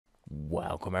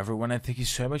Welcome everyone, and thank you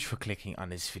so much for clicking on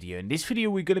this video. In this video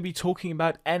we're going to be talking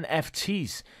about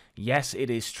NFTs. Yes, it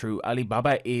is true,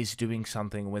 Alibaba is doing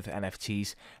something with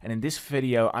NFTs, and in this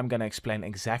video I'm going to explain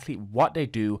exactly what they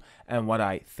do and what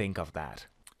I think of that.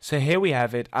 So here we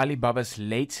have it. Alibaba's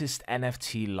latest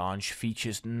NFT launch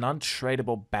features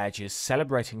non-tradable badges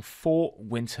celebrating 4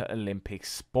 Winter Olympic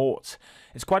sports.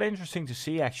 It's quite interesting to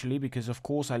see actually, because of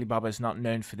course Alibaba is not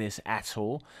known for this at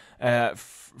all.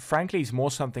 Frankly, it's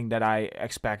more something that I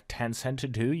expect Tencent to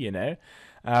do, you know.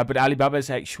 But Alibaba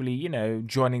is actually, you know,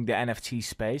 joining the NFT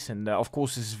space, and of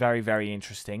course this is very, very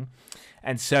interesting.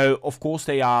 And so, of course,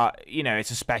 they are, you know, it's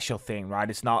a special thing, right?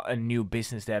 It's not a new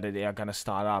business there that they are going to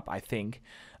start up, I think.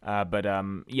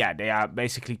 Yeah, they are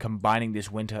basically combining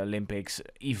this Winter Olympics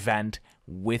event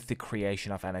with the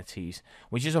creation of NFTs,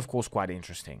 which is, of course, quite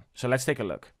interesting. So let's take a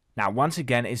look. Now, once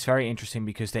again, it's very interesting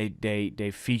because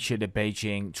they feature the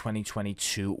Beijing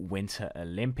 2022 Winter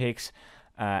Olympics.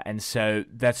 And so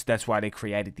that's why they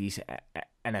created these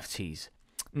NFTs.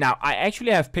 Now, I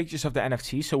actually have pictures of the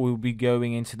NFT, so we'll be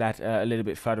going into that a little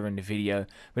bit further in the video.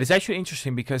 But it's actually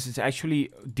interesting because it's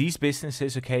actually these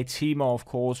businesses, okay, Tmall, of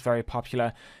course, very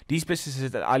popular. These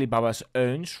businesses that Alibaba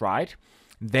owns, right?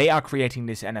 They are creating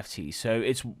this NFT. So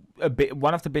it's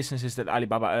one of the businesses that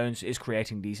Alibaba owns is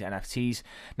creating these NFTs.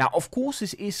 Now, of course,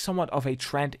 this is somewhat of a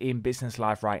trend in business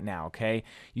life right now, okay?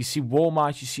 You see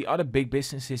Walmart, you see other big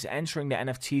businesses entering the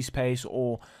NFT space,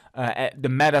 or the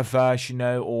metaverse, you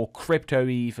know, or crypto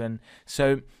even.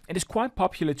 So it is quite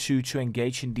popular to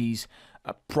engage in these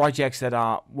projects that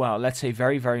are, well, let's say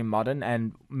very, very modern,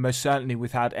 and most certainly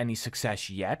without any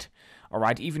success yet. All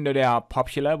right, even though they are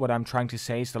popular, what I'm trying to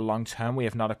say is the long term, we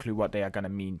have not a clue what they are going to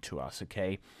mean to us,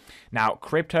 okay? Now,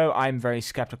 crypto, I'm very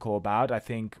skeptical about. I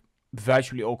think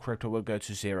virtually all crypto will go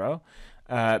to zero.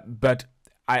 But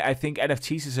I think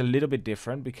NFTs is a little bit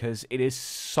different because it is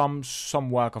some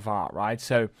work of art, right?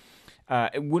 So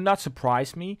it would not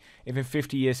surprise me if in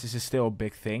 50 years this is still a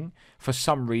big thing for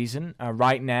some reason.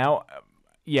 Right now,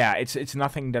 yeah, it's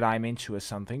nothing that I'm into or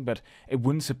something, but it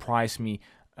wouldn't surprise me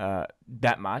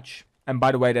that much. And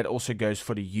by the way, that also goes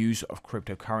for the use of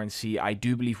cryptocurrency. I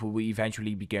do believe we will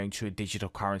eventually be going to a digital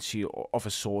currency of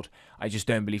a sort. I just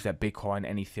don't believe that Bitcoin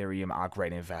and Ethereum are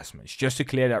great investments. Just to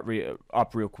clear that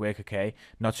up real quick, okay?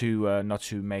 Not to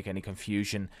make any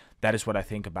confusion. That is what I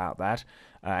think about that.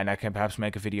 And I can perhaps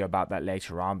make a video about that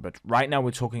later on. But right now we're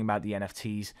talking about the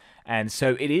NFTs. And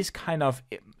so it is kind of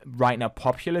right now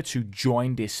popular to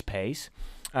join this space.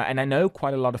 And I know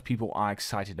quite a lot of people are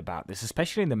excited about this,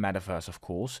 especially in the metaverse, of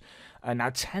course. Now,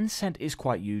 Tencent is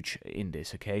quite huge in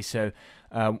this, okay? So,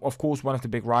 of course, one of the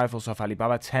big rivals of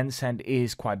Alibaba, Tencent,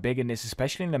 is quite big in this,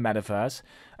 especially in the metaverse,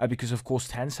 because, of course,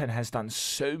 Tencent has done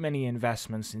so many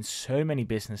investments in so many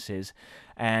businesses,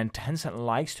 and Tencent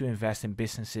likes to invest in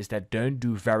businesses that don't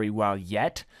do very well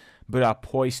yet, but are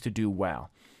poised to do well.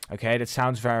 Okay, that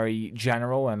sounds very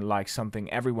general and like something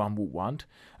everyone would want.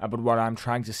 But what I'm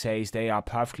trying to say is they are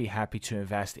perfectly happy to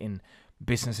invest in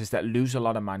businesses that lose a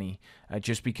lot of money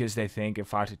just because they think in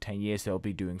 5 to 10 years they'll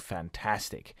be doing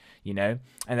fantastic, you know.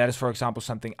 And that is, for example,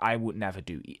 something I would never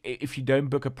do. If you don't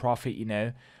book a profit, you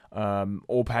know,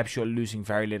 or perhaps you're losing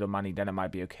very little money, then it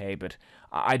might be okay. But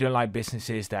I don't like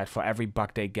businesses that for every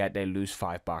buck they get, they lose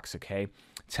 $5, okay?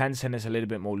 Tencent is a little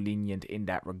bit more lenient in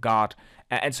that regard,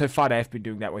 and so far they have been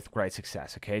doing that with great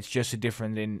success, okay? It's just a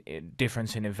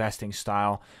difference in investing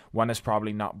style. One is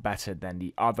probably not better than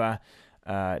the other.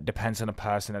 Depends on the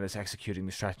person that is executing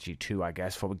the strategy too, I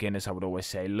guess. For beginners, I would always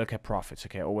say look at profits,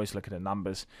 okay? Always look at the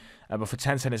numbers. But for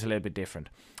Tencent, it's a little bit different.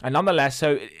 And nonetheless,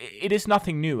 so it is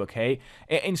nothing new, okay?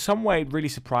 In some way, it really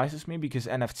surprises me because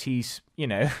NFTs, you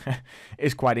know,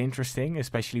 is quite interesting,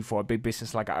 especially for a big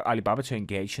business like Alibaba to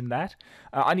engage in that.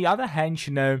 On the other hand,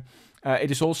 you know,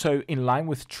 it is also in line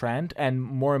with trend, and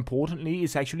more importantly,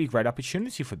 it's actually a great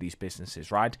opportunity for these businesses,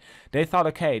 right? They thought,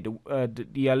 okay,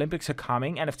 the Olympics are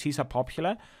coming, NFTs are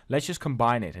popular, let's just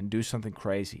combine it and do something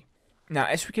crazy. Now,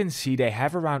 as we can see, they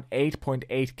have around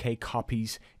 8.8k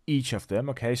copies each of them,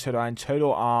 okay? So there in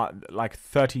total are like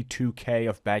 32k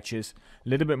of badges, a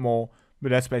little bit more, but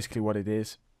that's basically what it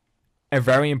is. And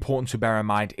very important to bear in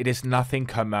mind, it is nothing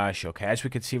commercial, okay? As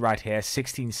we can see right here,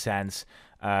 16 cents.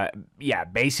 Yeah,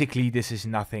 basically this is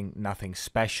nothing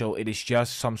special. It is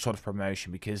just some sort of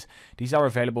promotion because these are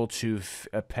available to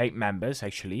paid members,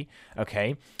 actually,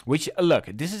 okay? Which, look,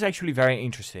 this is actually very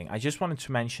interesting. I just wanted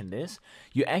to mention this.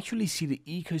 You actually see the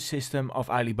ecosystem of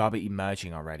Alibaba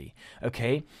emerging already,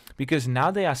 okay? Because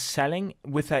now they are selling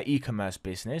with their e-commerce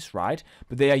business, right?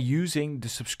 But they are using the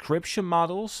subscription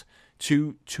models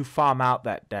to farm out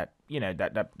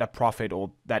that profit or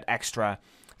that extra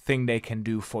thing they can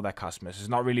do for their customers. It's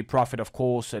not really profit, of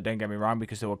course, don't get me wrong,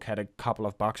 because they will get a couple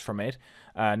of bucks from it.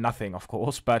 Nothing, of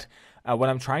course, but what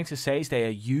I'm trying to say is they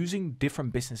are using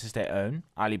different businesses they own,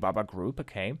 Alibaba Group,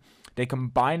 okay? They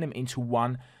combine them into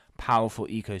one powerful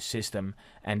ecosystem,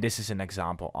 and this is an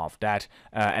example of that.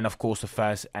 And of course, the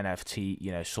first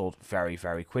NFT, sold very,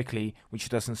 very quickly, which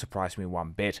doesn't surprise me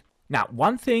one bit. Now,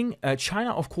 one thing,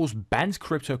 China, of course, bans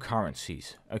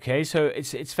cryptocurrencies. Okay, so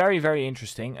it's very, very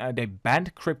interesting. They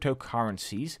banned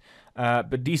cryptocurrencies,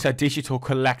 but these are digital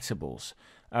collectibles.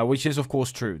 Which is, of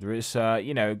course, true. There is,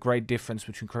 a great difference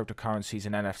between cryptocurrencies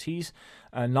and NFTs.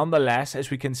 Nonetheless, as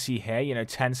we can see here,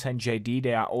 Tencent, JD,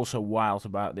 they are also wild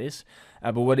about this.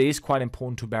 But what is quite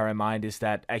important to bear in mind is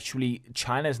that actually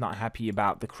China is not happy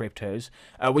about the cryptos,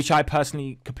 which I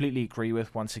personally completely agree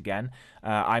with. Once again,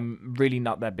 I'm really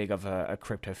not that big of a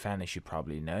crypto fan, as you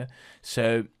probably know.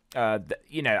 So,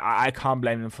 I can't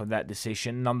blame them for that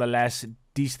decision. Nonetheless,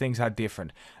 these things are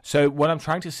different. So what I'm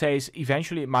trying to say is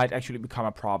eventually it might actually become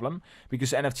a problem,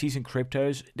 because NFTs and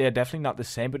cryptos, they're definitely not the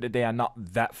same, but they are not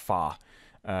that far,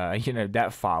 that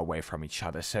far away from each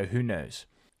other. So who knows?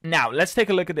 Now, let's take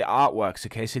a look at the artworks,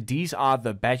 okay? So these are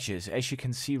the badges. As you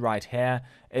can see right here,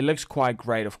 it looks quite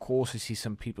great. Of course, you see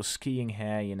some people skiing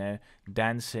here,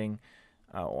 dancing,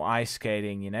 or ice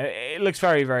skating, It looks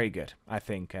very, very good, I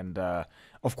think. And,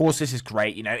 of course, this is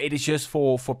great, It is just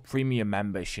for premium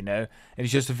members, It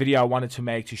is just a video I wanted to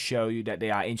make to show you that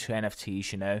they are into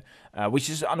NFTs, which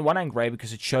is on the one hand great,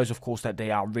 because it shows, of course, that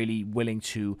they are really willing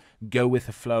to go with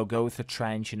the flow, go with the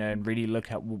trend, and really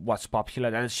look at what's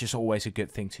popular. That is just always a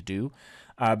good thing to do.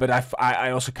 But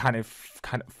I also kind of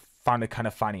found it kind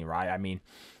of funny, right? I mean,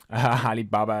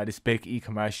 Alibaba, this big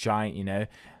e-commerce giant,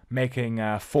 making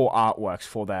 4 artworks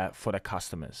for their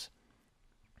customers.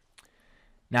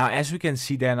 Now, as we can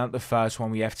see, they're not the first one.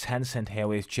 We have Tencent here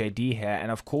with JD here, and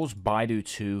of course Baidu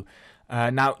too.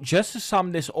 Now, just to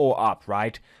sum this all up,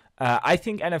 right? I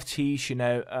think NFTs,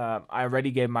 I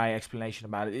already gave my explanation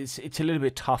about it. It's a little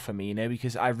bit tough for me,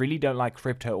 because I really don't like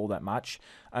crypto all that much.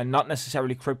 Not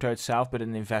necessarily crypto itself, but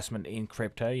an investment in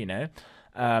crypto,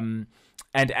 And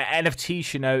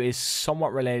NFTs, is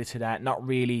somewhat related to that. Not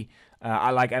really.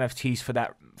 I like NFTs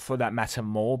for that matter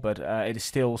more, but it is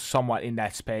still somewhat in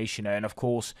that space, And of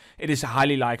course, it is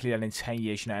highly likely that in 10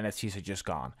 years, NFTs are just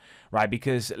gone, right?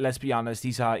 Because let's be honest,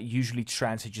 these are usually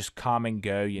trends that just come and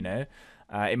go,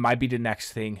 It might be the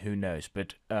next thing, who knows?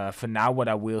 But for now, what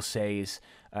I will say is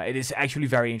it is actually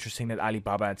very interesting that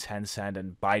Alibaba and Tencent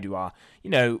and Baidu are,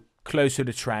 close to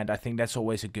the trend. I think that's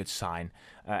always a good sign.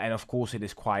 And of course, it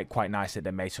is quite nice that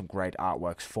they made some great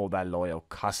artworks for their loyal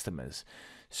customers.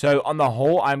 So on the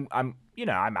whole, I'm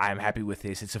happy with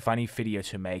this. It's a funny video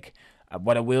to make.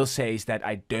 What I will say is that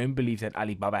I don't believe that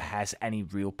Alibaba has any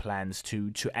real plans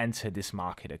to enter this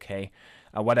market, okay?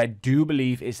 What I do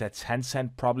believe is that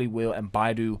Tencent probably will, and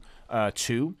Baidu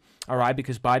too, all right?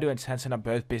 Because Baidu and Tencent are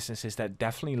both businesses that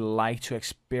definitely like to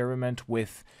experiment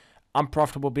with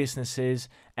unprofitable businesses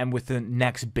and with the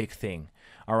next big thing.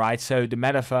 All right, so the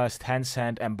metaverse,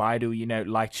 Tencent and Baidu,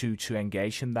 like to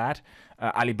engage in that.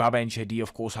 Alibaba and JD,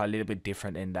 of course, are a little bit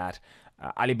different in that.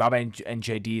 Alibaba and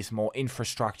JD is more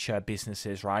infrastructure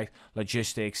businesses, right?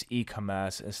 Logistics,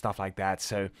 e-commerce, and stuff like that.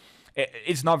 So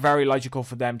it's not very logical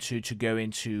for them to go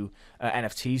into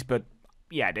NFTs, but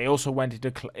yeah, they also went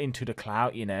into the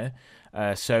cloud,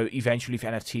 So eventually, if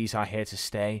NFTs are here to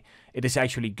stay, it is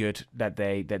actually good that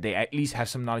they at least have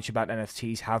some knowledge about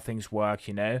NFTs, how things work.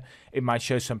 It might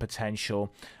show some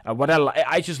potential.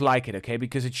 I just like it, okay,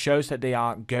 because it shows that they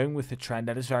are going with the trend.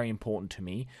 That is very important to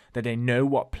me. That they know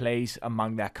what plays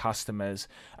among their customers.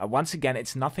 Once again,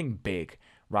 it's nothing big.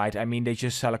 Right, I mean, they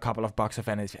just sell a couple of bucks of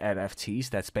NFTs.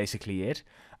 That's basically it.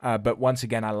 But once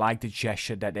again, I like the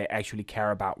gesture that they actually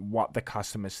care about what the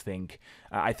customers think.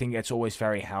 I think it's always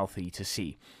very healthy to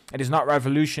see. It is not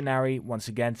revolutionary. Once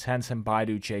again, Tencent,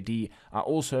 Baidu, JD are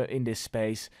also in this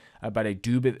space. But I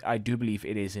do believe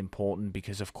it is important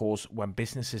because, of course, when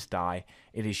businesses die,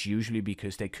 it is usually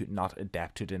because they could not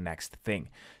adapt to the next thing.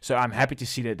 So I'm happy to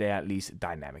see that they're at least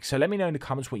dynamic. So let me know in the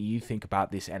comments what you think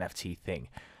about this NFT thing.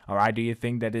 All right, do you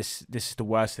think that this is the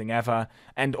worst thing ever?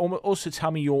 And also tell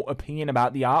me your opinion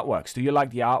about the artworks. Do you like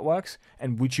the artworks?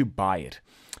 And would you buy it?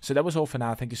 So that was all for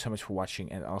now. Thank you so much for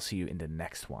watching, and I'll see you in the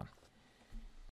next one.